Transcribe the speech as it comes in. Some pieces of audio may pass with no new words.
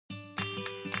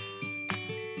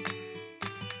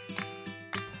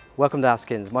Welcome to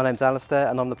Haskins. My name's Alistair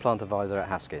and I'm the plant advisor at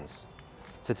Haskins.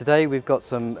 So today we've got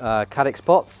some caddis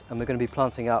pots and we're going to be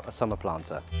planting up a summer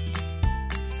planter.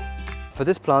 For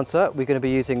this planter we're going to be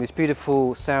using this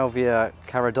beautiful Salvia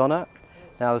caradonna.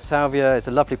 Now the Salvia is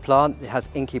a lovely plant. It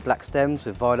has inky black stems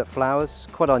with violet flowers,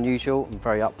 quite unusual and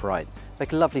very upright.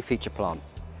 Make a lovely feature plant.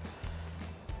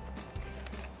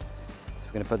 So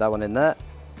we're going to put that one in there.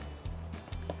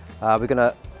 We're going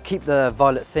to keep the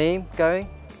violet theme going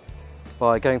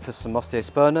by going for some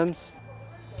osteospermums.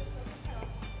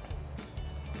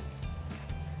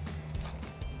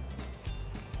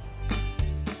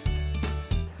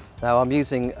 Now I'm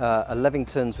using a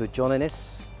Levingtons with John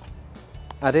Innes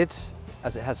added,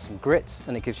 as it has some grit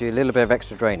and it gives you a little bit of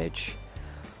extra drainage.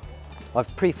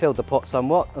 I've pre-filled the pot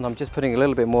somewhat and I'm just putting a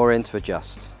little bit more in to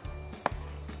adjust.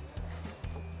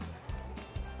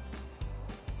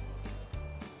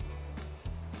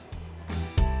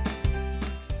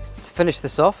 To finish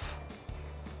this off,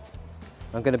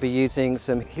 I'm going to be using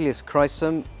some Helios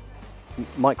Chrysum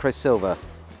Micro Silver.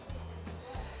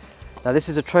 Now this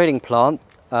is a trailing plant.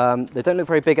 They don't look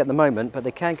very big at the moment, but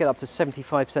they can get up to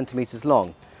 75 centimetres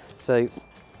long. So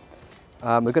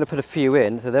we're going to put a few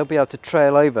in, so they'll be able to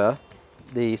trail over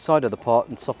the side of the pot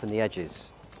and soften the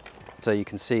edges. So you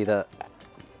can see that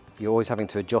you're always having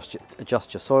to adjust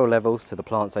your soil levels to the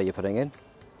plants that you're putting in.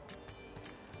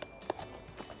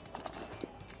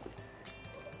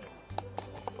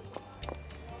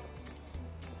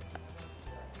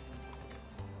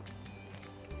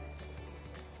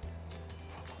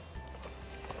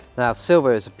 Now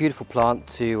silver is a beautiful plant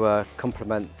to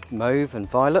complement mauve and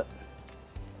violet,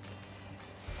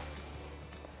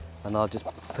 and I'll just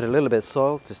put a little bit of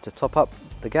soil just to top up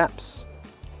the gaps,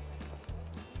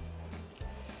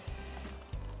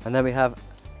 and then we have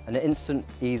an instant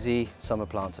easy summer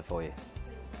planter for you.